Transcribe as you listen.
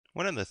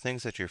One of the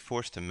things that you're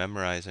forced to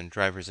memorize in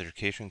driver's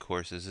education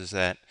courses is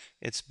that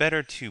it's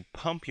better to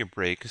pump your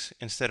brakes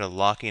instead of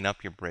locking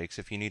up your brakes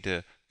if you need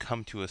to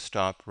come to a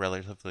stop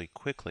relatively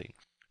quickly.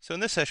 So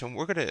in this session,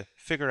 we're going to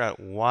figure out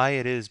why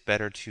it is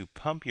better to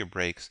pump your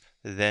brakes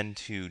than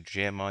to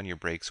jam on your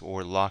brakes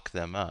or lock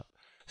them up.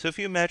 So if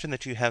you imagine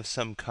that you have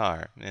some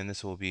car, and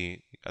this will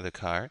be the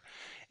car,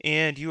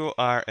 and you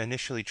are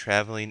initially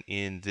traveling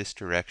in this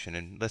direction,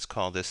 and let's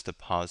call this the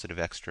positive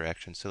x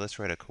direction. So let's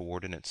write a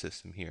coordinate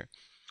system here.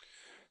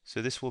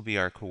 So this will be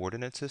our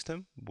coordinate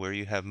system, where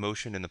you have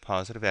motion in the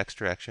positive x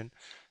direction,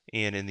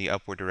 and in the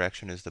upward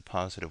direction is the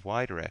positive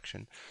y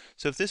direction.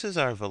 So if this is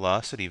our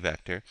velocity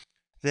vector,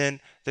 then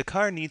the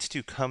car needs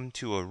to come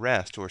to a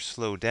rest or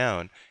slow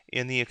down,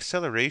 and the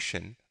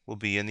acceleration will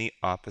be in the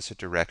opposite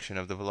direction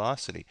of the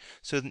velocity.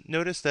 So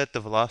notice that the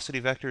velocity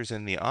vector is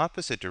in the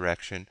opposite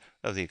direction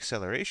of the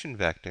acceleration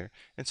vector,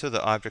 and so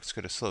the object's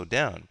going to slow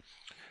down.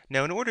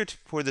 Now, in order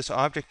for this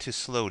object to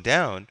slow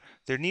down,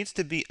 there needs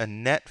to be a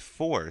net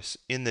force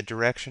in the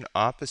direction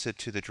opposite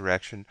to the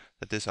direction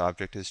that this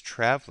object is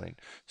traveling.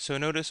 So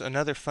notice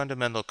another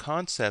fundamental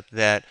concept,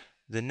 that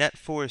the net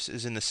force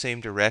is in the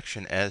same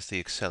direction as the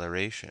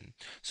acceleration.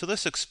 So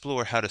let's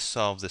explore how to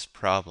solve this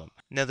problem.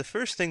 Now, the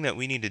first thing that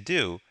we need to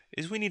do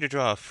is we need to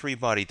draw a free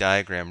body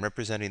diagram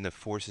representing the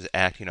forces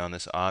acting on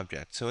this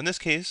object. So in this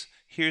case,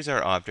 here's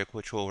our object,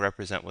 which we'll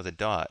represent with a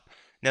dot.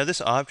 Now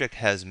this object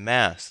has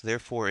mass,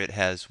 therefore it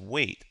has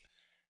weight.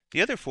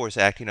 The other force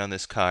acting on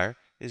this car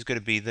is going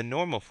to be the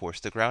normal force.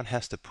 The ground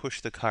has to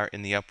push the car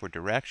in the upward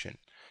direction.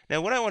 Now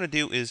what I want to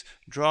do is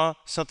draw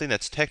something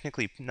that's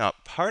technically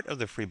not part of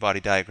the free body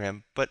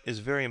diagram, but is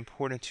very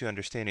important to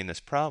understanding this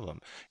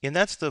problem. And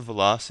that's the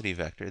velocity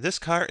vector. This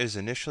car is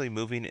initially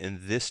moving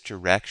in this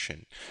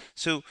direction.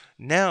 So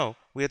now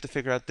we have to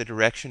figure out the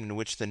direction in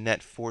which the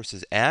net force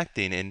is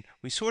acting, and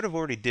we sort of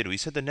already did. We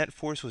said the net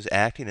force was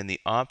acting in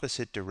the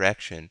opposite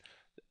direction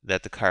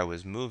that the car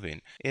was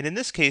moving. And in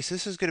this case,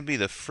 this is going to be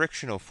the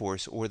frictional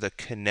force, or the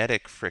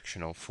kinetic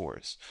frictional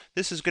force.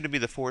 This is going to be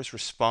the force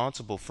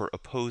responsible for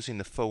opposing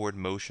the forward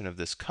motion of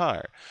this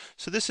car.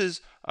 So this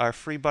is our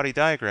free body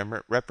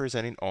diagram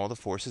representing all the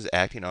forces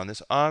acting on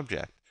this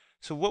object.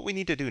 So what we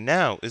need to do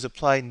now is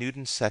apply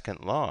Newton's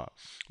second law.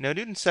 Now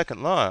Newton's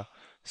second law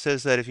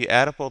says that if you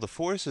add up all the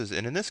forces,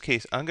 and in this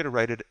case I'm going to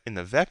write it in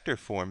the vector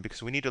form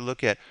because we need to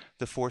look at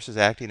the forces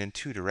acting in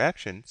two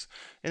directions,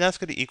 and that's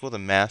going to equal the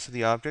mass of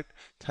the object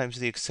times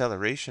the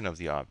acceleration of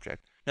the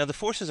object. Now the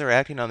forces are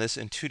acting on this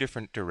in two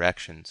different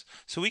directions,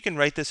 so we can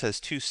write this as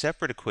two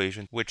separate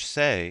equations which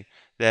say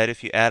that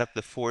if you add up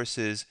the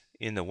forces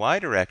in the y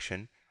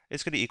direction,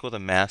 it's going to equal the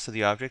mass of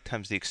the object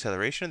times the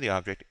acceleration of the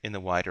object in the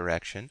y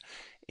direction,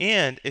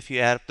 and if you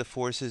add up the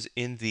forces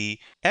in the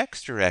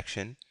x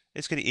direction,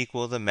 it's going to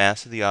equal the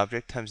mass of the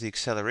object times the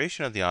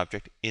acceleration of the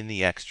object in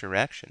the x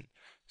direction.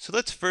 So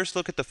let's first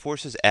look at the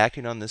forces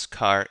acting on this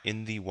car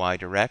in the y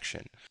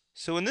direction.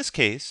 So in this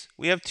case,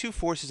 we have two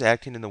forces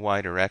acting in the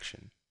y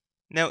direction.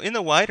 Now in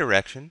the y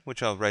direction,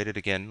 which I'll write it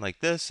again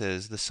like this,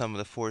 is the sum of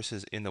the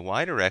forces in the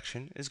y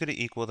direction is going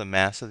to equal the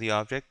mass of the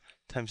object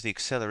times the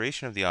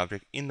acceleration of the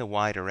object in the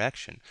y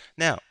direction.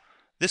 Now,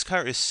 this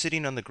car is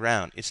sitting on the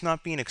ground. It's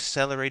not being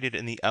accelerated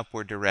in the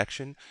upward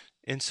direction,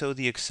 and so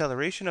the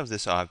acceleration of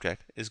this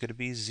object is going to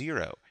be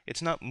 0.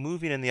 It's not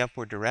moving in the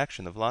upward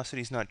direction. The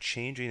velocity is not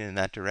changing in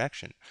that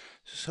direction.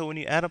 So when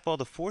you add up all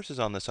the forces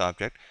on this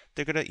object,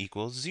 they're going to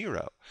equal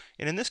 0.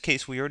 And in this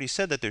case, we already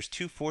said that there's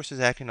two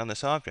forces acting on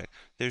this object.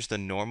 There's the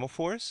normal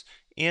force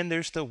and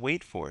there's the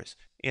weight force.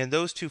 And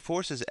those two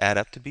forces add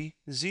up to be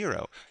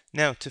 0.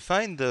 Now, to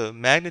find the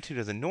magnitude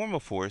of the normal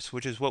force,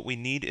 which is what we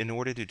need in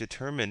order to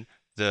determine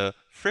the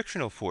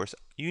frictional force,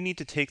 you need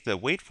to take the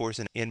weight force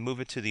and move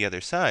it to the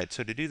other side.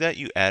 So to do that,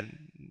 you add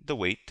the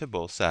weight to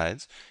both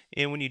sides.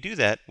 And when you do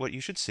that, what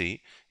you should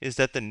see is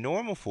that the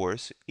normal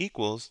force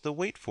equals the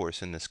weight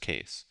force in this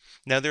case.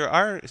 Now, there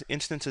are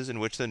instances in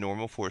which the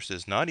normal force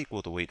does not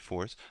equal the weight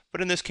force,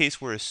 but in this case,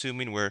 we're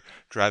assuming we're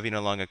driving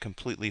along a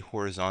completely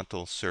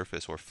horizontal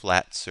surface or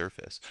flat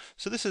surface.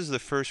 So this is the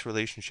first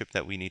relationship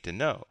that we need to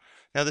know.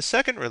 Now, the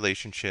second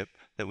relationship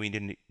that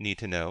we need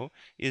to know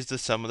is the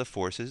sum of the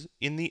forces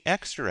in the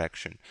x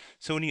direction.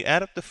 So when you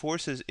add up the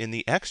forces in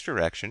the x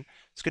direction,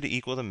 it's going to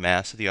equal the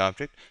mass of the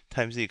object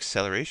times the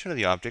acceleration of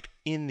the object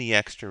in the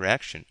x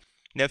direction.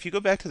 Now, if you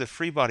go back to the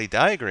free body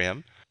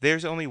diagram,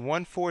 there's only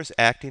one force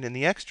acting in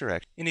the x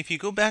direction. And if you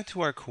go back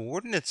to our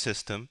coordinate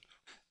system,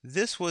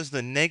 this was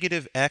the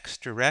negative x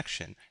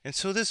direction. And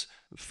so this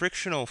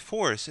frictional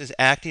force is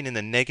acting in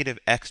the negative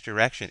x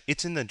direction.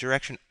 It's in the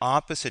direction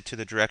opposite to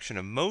the direction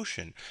of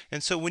motion.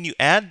 And so when you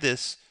add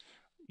this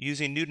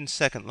using Newton's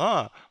second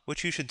law,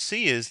 what you should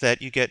see is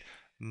that you get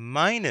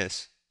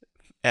minus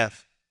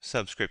F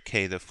subscript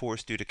k, the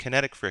force due to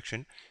kinetic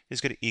friction,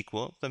 is going to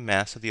equal the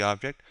mass of the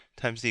object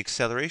times the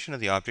acceleration of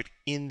the object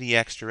in the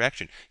x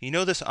direction. You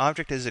know this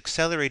object is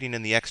accelerating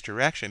in the x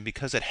direction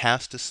because it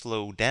has to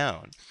slow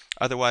down.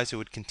 Otherwise, it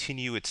would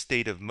continue its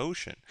state of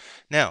motion.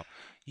 Now,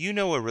 you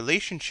know a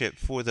relationship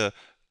for the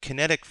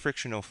kinetic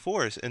frictional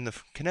force, and the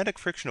kinetic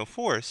frictional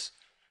force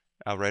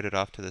I'll write it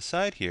off to the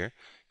side here.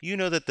 You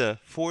know that the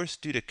force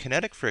due to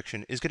kinetic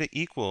friction is going to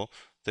equal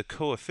the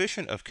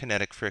coefficient of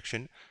kinetic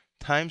friction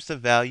times the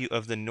value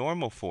of the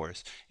normal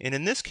force. And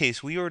in this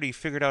case, we already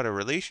figured out a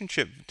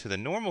relationship to the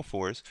normal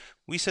force.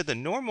 We said the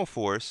normal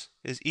force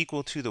is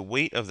equal to the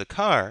weight of the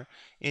car,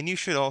 and you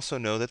should also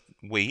know that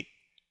weight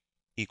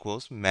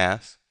equals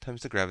mass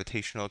times the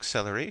gravitational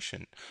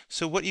acceleration.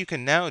 So what you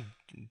can now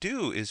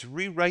do is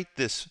rewrite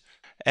this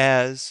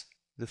as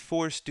the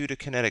force due to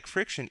kinetic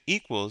friction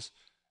equals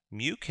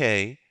mu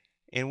k,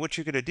 and what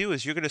you're going to do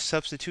is you're going to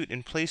substitute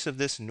in place of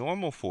this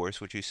normal force,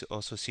 which you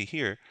also see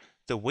here,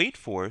 the weight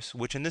force,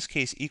 which in this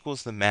case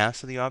equals the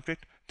mass of the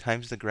object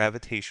times the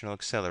gravitational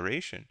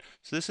acceleration.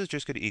 So this is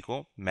just going to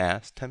equal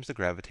mass times the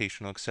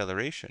gravitational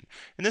acceleration.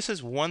 And this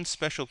is one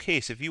special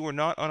case. If you were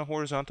not on a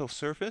horizontal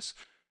surface,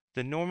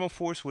 the normal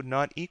force would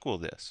not equal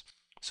this.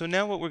 So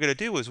now what we're going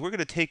to do is we're going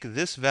to take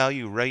this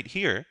value right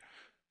here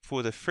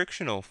for the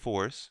frictional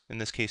force, in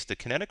this case the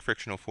kinetic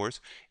frictional force,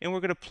 and we're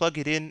going to plug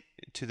it in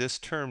to this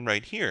term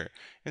right here.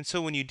 And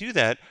so when you do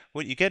that,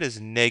 what you get is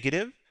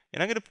negative,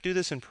 and I'm going to do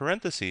this in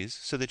parentheses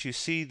so that you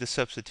see the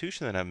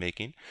substitution that I'm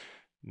making,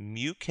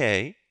 mu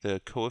k,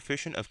 the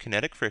coefficient of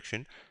kinetic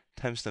friction,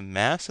 times the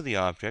mass of the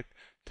object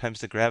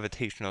times the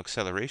gravitational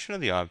acceleration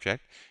of the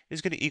object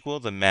is going to equal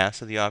the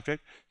mass of the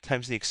object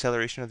times the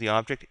acceleration of the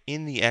object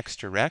in the x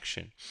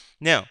direction.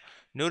 Now,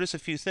 notice a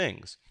few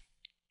things.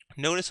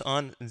 Notice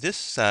on this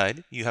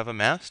side you have a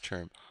mass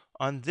term.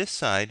 On this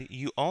side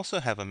you also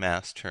have a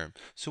mass term.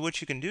 So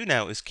what you can do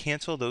now is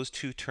cancel those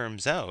two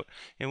terms out.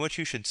 And what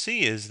you should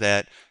see is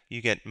that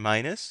you get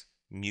minus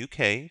mu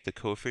k, the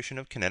coefficient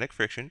of kinetic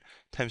friction,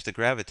 times the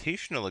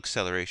gravitational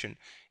acceleration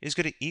is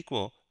going to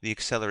equal the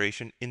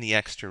acceleration in the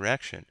x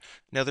direction.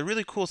 Now the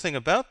really cool thing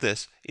about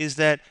this is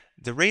that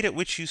the rate at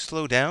which you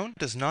slow down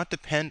does not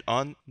depend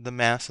on the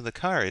mass of the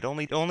car. It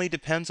only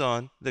depends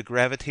on the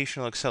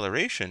gravitational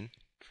acceleration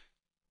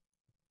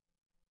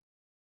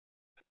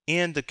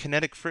and the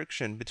kinetic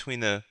friction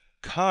between the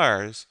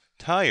car's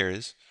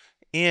tires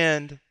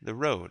and the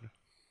road.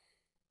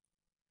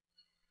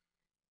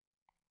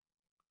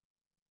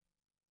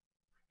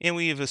 And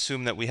we've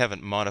assumed that we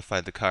haven't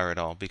modified the car at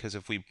all, because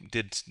if we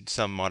did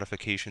some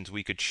modifications,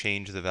 we could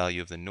change the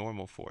value of the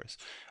normal force.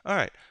 All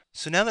right,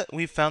 so now that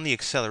we've found the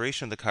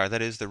acceleration of the car,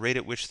 that is the rate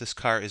at which this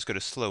car is going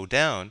to slow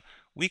down,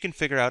 we can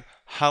figure out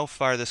how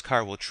far this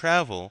car will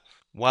travel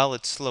while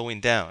it's slowing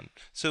down.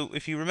 So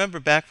if you remember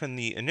back from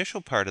the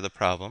initial part of the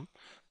problem,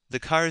 the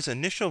car's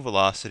initial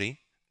velocity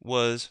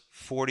was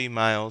 40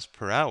 miles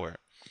per hour.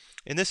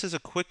 And this is a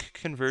quick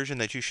conversion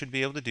that you should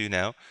be able to do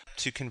now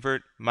to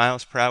convert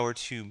miles per hour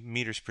to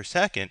meters per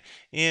second.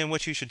 And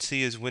what you should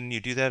see is when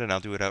you do that, and I'll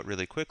do it out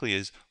really quickly,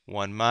 is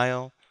 1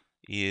 mile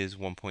is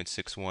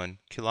 1.61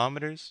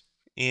 kilometers,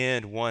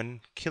 and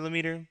 1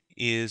 kilometer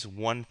is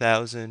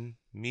 1,000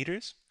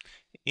 meters.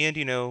 And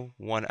you know,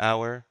 1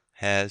 hour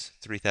has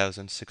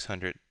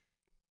 3,600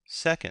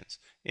 seconds.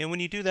 And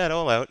when you do that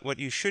all out, what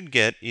you should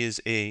get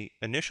is a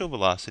initial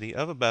velocity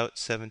of about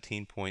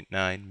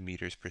 17.9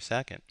 meters per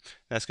second.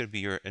 That's going to be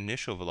your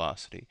initial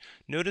velocity.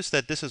 Notice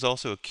that this is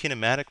also a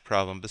kinematic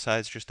problem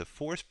besides just a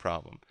force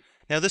problem.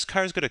 Now this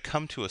car is going to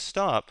come to a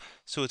stop,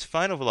 so its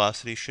final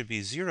velocity should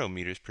be 0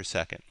 meters per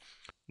second.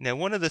 Now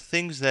one of the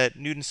things that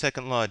Newton's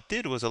second law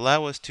did was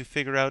allow us to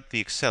figure out the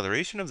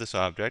acceleration of this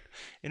object,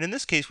 and in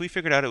this case we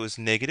figured out it was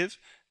negative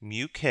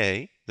mu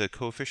k, the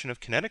coefficient of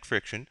kinetic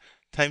friction,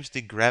 times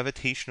the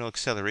gravitational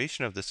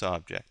acceleration of this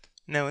object.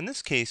 Now in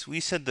this case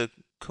we said the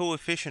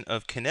coefficient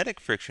of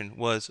kinetic friction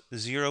was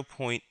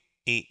 0.85,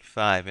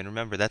 and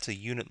remember that's a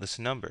unitless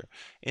number,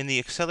 and the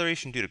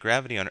acceleration due to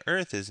gravity on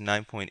Earth is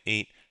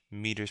 9.8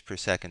 meters per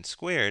second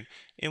squared,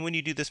 and when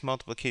you do this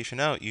multiplication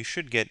out you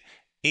should get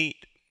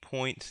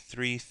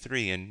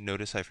 8.33, and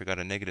notice I forgot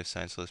a negative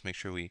sign, so let's make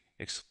sure we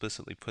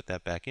explicitly put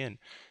that back in,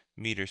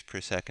 meters per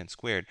second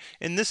squared.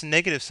 And this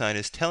negative sign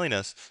is telling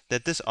us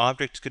that this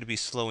object is going to be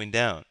slowing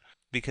down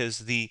because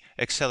the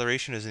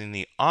acceleration is in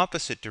the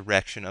opposite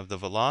direction of the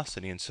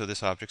velocity, and so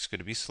this object is going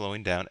to be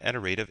slowing down at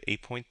a rate of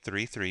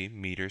 8.33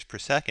 meters per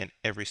second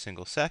every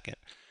single second.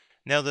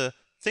 Now the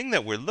thing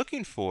that we're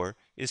looking for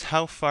is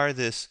how far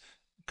this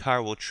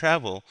car will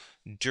travel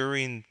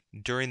during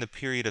the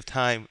period of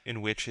time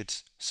in which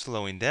it's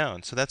slowing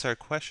down. So that's our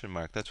question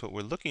mark. That's what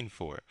we're looking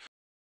for.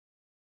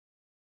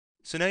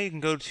 So now you can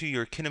go to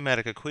your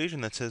kinematic equation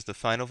that says the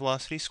final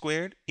velocity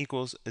squared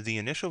equals the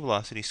initial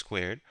velocity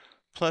squared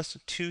plus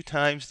 2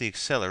 times the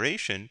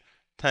acceleration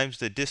times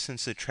the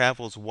distance it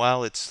travels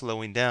while it's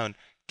slowing down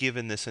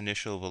given this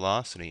initial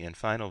velocity and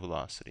final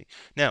velocity.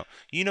 Now,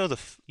 you know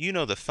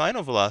the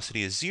final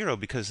velocity is 0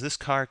 because this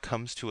car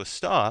comes to a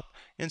stop,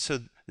 and so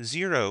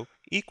 0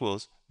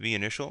 equals v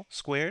initial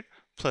squared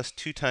plus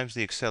 2 times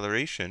the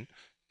acceleration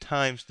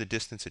times the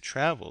distance it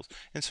travels.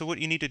 And so what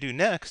you need to do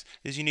next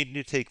is you need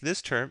to take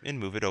this term and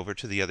move it over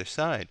to the other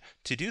side.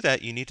 To do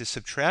that, you need to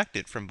subtract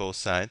it from both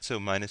sides, so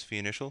minus v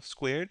initial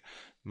squared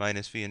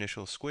minus v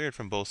initial squared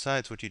from both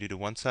sides. What you do to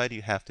one side,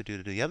 you have to do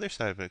to the other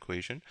side of an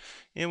equation.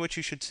 And what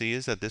you should see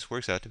is that this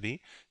works out to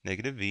be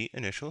negative v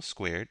initial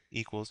squared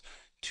equals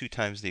 2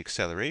 times the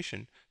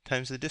acceleration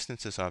times the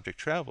distance this object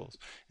travels.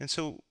 And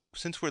so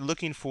since we're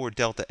looking for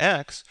delta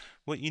x,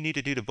 what you need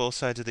to do to both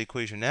sides of the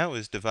equation now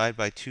is divide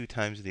by 2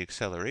 times the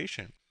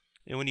acceleration.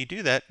 And when you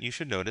do that, you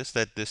should notice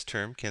that this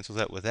term cancels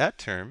out with that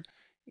term,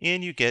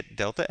 and you get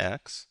delta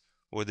x,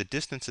 or the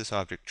distance this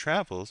object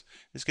travels,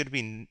 is going to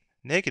be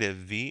negative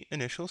v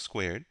initial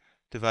squared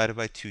divided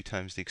by 2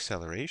 times the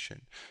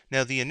acceleration.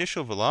 Now the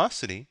initial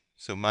velocity,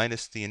 so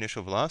minus the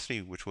initial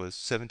velocity, which was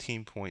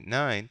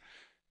 17.9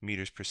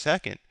 meters per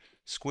second,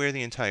 square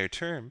the entire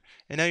term,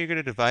 and now you're going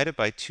to divide it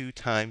by 2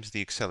 times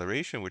the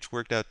acceleration, which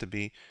worked out to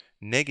be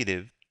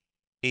negative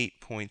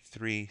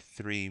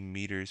 8.33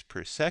 meters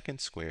per second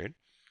squared.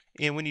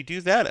 And when you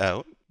do that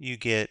out, you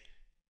get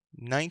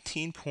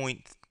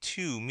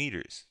 19.2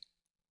 meters.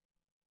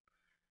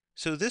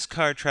 So this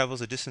car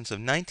travels a distance of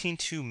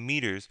 19.2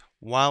 meters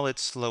while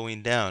it's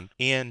slowing down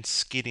and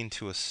skidding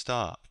to a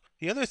stop.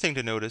 The other thing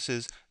to notice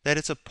is that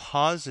it's a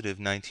positive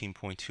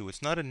 19.2.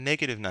 It's not a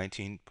negative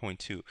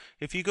 19.2.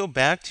 If you go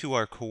back to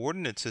our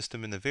coordinate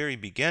system in the very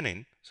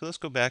beginning, so let's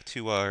go back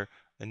to our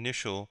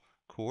initial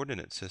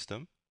coordinate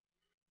system,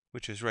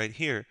 which is right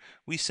here,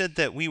 we said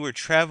that we were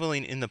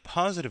traveling in the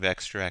positive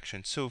x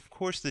direction. So of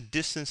course the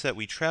distance that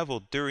we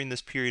traveled during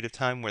this period of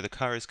time where the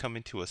car is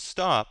coming to a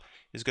stop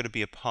is going to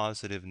be a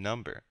positive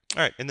number.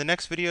 All right, in the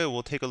next video,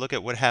 we'll take a look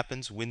at what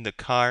happens when the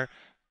car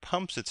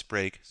pumps its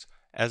brakes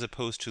as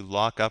opposed to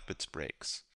lock up its brakes.